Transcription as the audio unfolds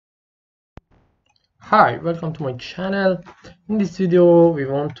Hi, welcome to my channel. In this video we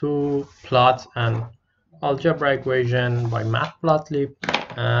want to plot an algebra equation by Matplotlib,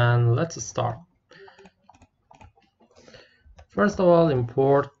 and let's start. First of all,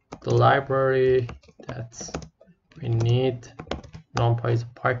 import the library that we need. NumPy is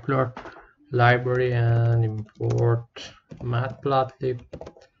a popular library, and import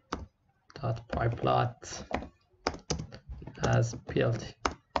matplotlib.pyplot as plt.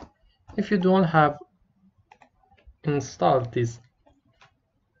 If you don't have installed this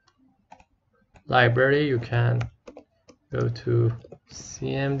library, you can go to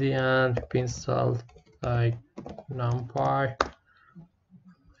cmd and install like numpy,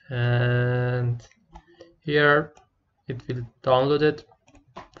 and here it will download it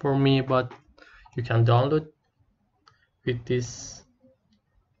for me, but you can download with this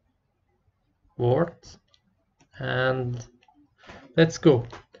word. And let's go.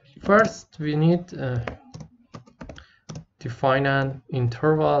 First we need define an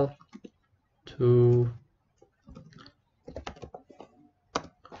interval to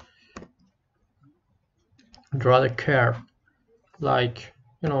draw the curve, like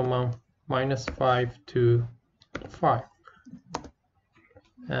 -5 to 5,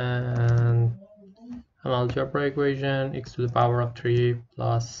 and an algebra equation x to the power of 3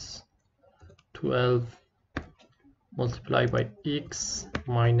 plus 12 multiplied by x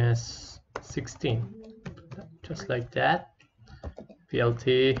minus 16, just like that.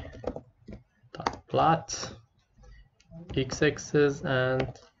 plt dot plot x-axis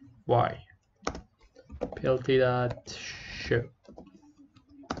and y, plt dot show.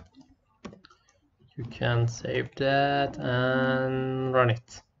 You can save that and run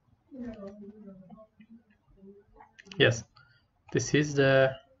it. Yes, this is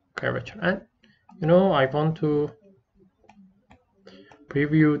the curvature, and I want to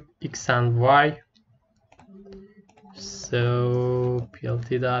preview x and y, so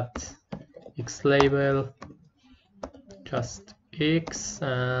plt dot x label just x,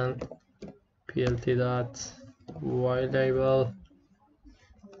 and plt dot y label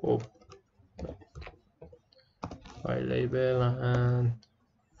y label and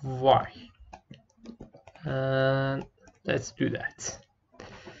y, and let's do that.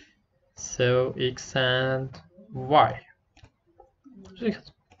 So x and y.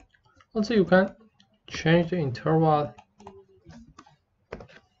 Also you can change the interval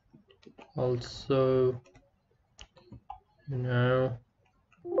also,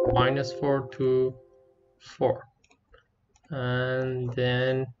 -4 to 4, and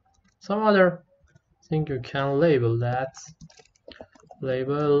then some other thing you can label that.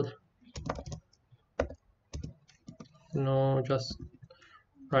 Label, just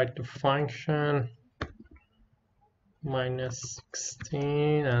write the function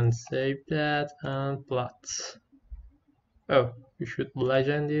 -16 and save that and plot. Oh, you should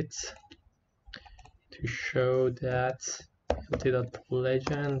legend it to show that.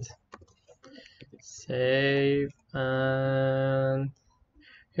 Legend, save, and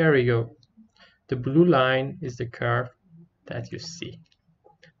here we go. The blue line is the curve that you see.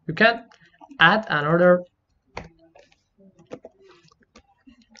 You can add another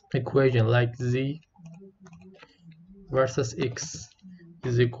equation like z versus x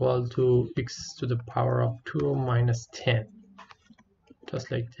is equal to x to the power of 2 minus 10,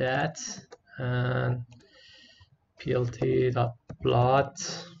 just like that, and plt dot plot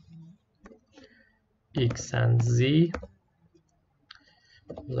x and z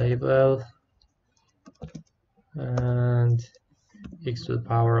label and x to the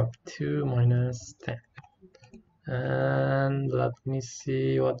power of 2 minus 10. And let me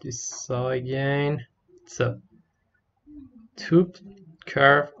see what we saw again. So two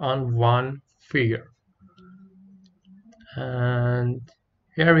curve on one figure, and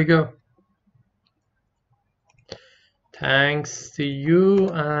here we go. Thanks to you,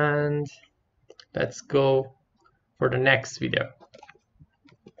 and let's go for the next video.